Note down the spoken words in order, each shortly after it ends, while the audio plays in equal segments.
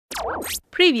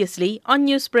Previously on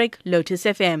Newsbreak, Lotus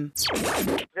FM.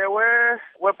 There were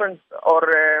weapons or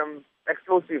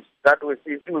explosives that we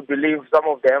believe some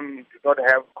of them do not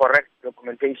have correct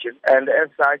documentation, and as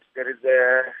such there is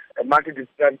a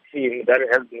multidisciplinary team that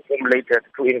has been formulated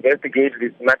to investigate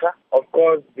this matter. Of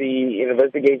course, the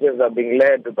investigations are being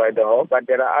led by the Hawk, but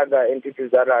there are other entities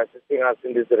that are assisting us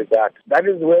in this regard. That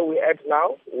is where we are at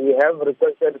now. We have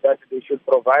requested that they should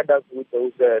provide us with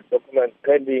those documents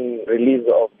pending release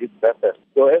of this vessel.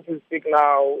 So as we speak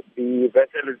now, the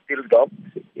vessel is still docked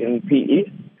in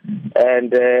PE.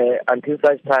 And until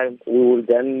such time, we will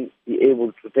then be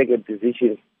able to take a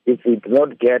decision. If we do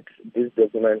not get these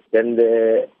documents, then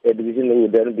the decision will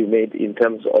then be made in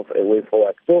terms of a way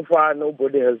forward. So far,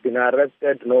 nobody has been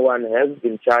arrested, no one has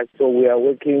been charged. So we are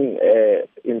working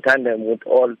in tandem with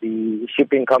all the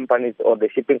shipping companies or the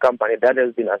shipping company that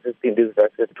has been assisting this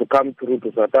vessel to come through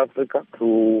to South Africa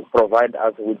to provide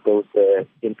us with those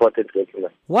important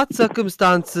documents. What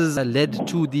circumstances led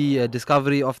to the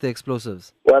discovery of the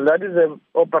explosives? Well, that is an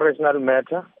operational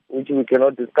matter which we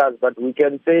cannot discuss, but we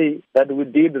can say that we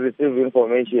did receive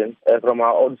information from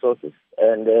our own sources,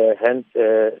 and hence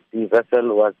the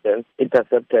vessel was then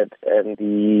intercepted and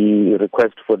the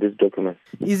request for this document.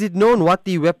 Is it known what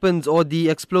the weapons or the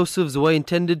explosives were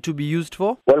intended to be used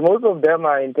for? Well, most of them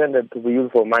are intended to be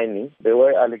used for mining. There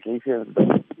were allegations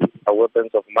that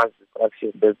weapons of mass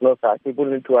destruction. There's no such. People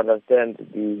need to understand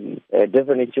the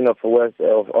definition of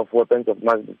weapons of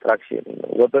mass destruction.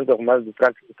 Weapons of mass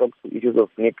destruction talks to issues of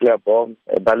nuclear bombs,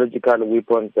 biological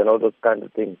weapons, and all those kinds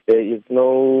of things. There is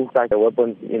no such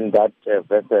weapons in that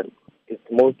vessel. It's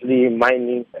mostly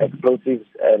mining explosives,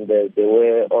 and they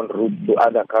were en route to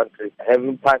other countries.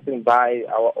 Having passing by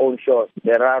our own shores,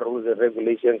 there are rules and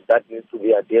regulations that need to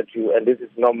be adhered to, and this is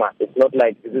normal. It's not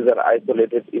like this is an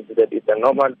isolated incident. It's a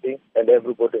normal thing, and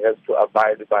everybody has to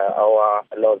abide by our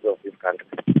laws of this country.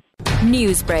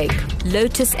 Newsbreak,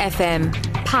 Lotus FM,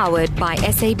 powered by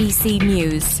SABC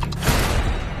News.